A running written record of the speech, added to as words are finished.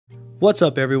What's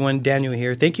up everyone, Daniel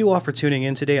here. Thank you all for tuning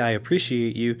in today. I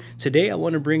appreciate you. Today I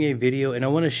want to bring a video and I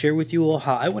want to share with you all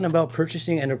how I went about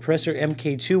purchasing an Oppressor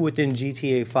MKII within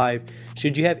GTA 5.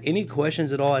 Should you have any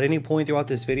questions at all at any point throughout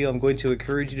this video, I'm going to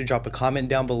encourage you to drop a comment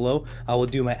down below. I will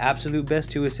do my absolute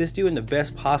best to assist you in the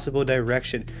best possible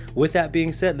direction. With that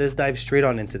being said, let's dive straight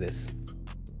on into this.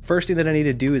 First thing that I need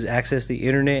to do is access the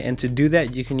internet, and to do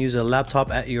that you can use a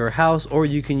laptop at your house or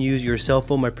you can use your cell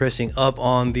phone by pressing up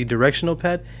on the directional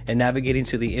pad and navigating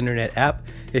to the internet app.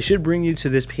 It should bring you to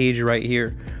this page right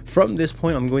here. From this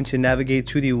point I'm going to navigate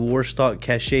to the Warstock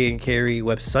Cache and Carry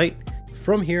website.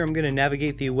 From here I'm going to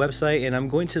navigate the website and I'm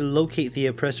going to locate the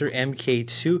Oppressor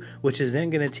MKII, which is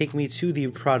then going to take me to the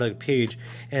product page,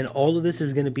 and all of this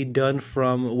is going to be done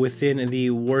from within the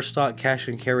Warstock Cache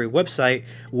and Carry website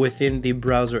within the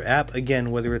browser app. Again,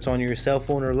 whether it's on your cell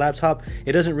phone or laptop,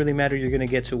 it doesn't really matter, you're going to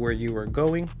get to where you are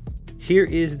going. Here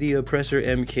is the Oppressor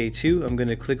MKII. I'm going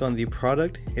to click on the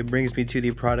product. It brings me to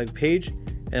the product page.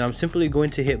 And I'm simply going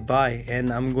to hit buy, and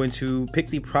I'm going to pick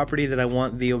the property that I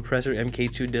want the Oppressor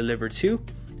MKII delivered to.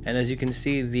 And as you can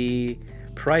see, the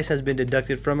price has been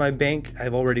deducted from my bank.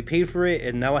 I've already paid for it,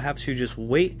 and now I have to just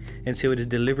wait until it is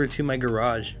delivered to my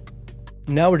garage.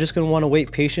 Now we're just going to want to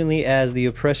wait patiently as the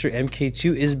Oppressor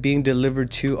MKII is being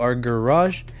delivered to our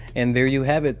garage. And there you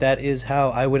have it. That is how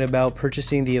I went about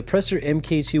purchasing the Oppressor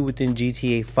MKII within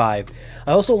GTA 5.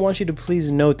 I also want you to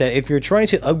please note that if you're trying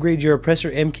to upgrade your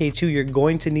Oppressor MKII, you're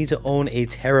going to need to own a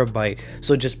Terrabyte.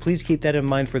 So just please keep that in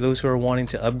mind for those who are wanting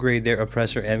to upgrade their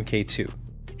Oppressor MKII.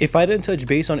 If I didn't touch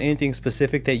base on anything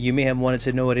specific that you may have wanted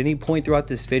to know at any point throughout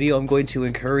this video, I'm going to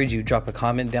encourage you, drop a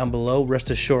comment down below.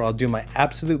 Rest assured I'll do my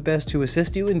absolute best to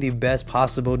assist you in the best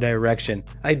possible direction.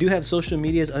 I do have social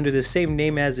medias under the same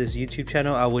name as this YouTube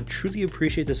channel. I would truly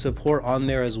appreciate the support on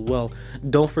there as well.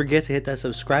 Don't forget to hit that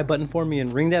subscribe button for me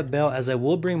and ring that bell, as I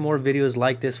will bring more videos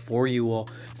like this for you all.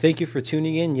 Thank you for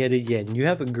tuning in yet again. You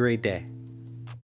have a great day.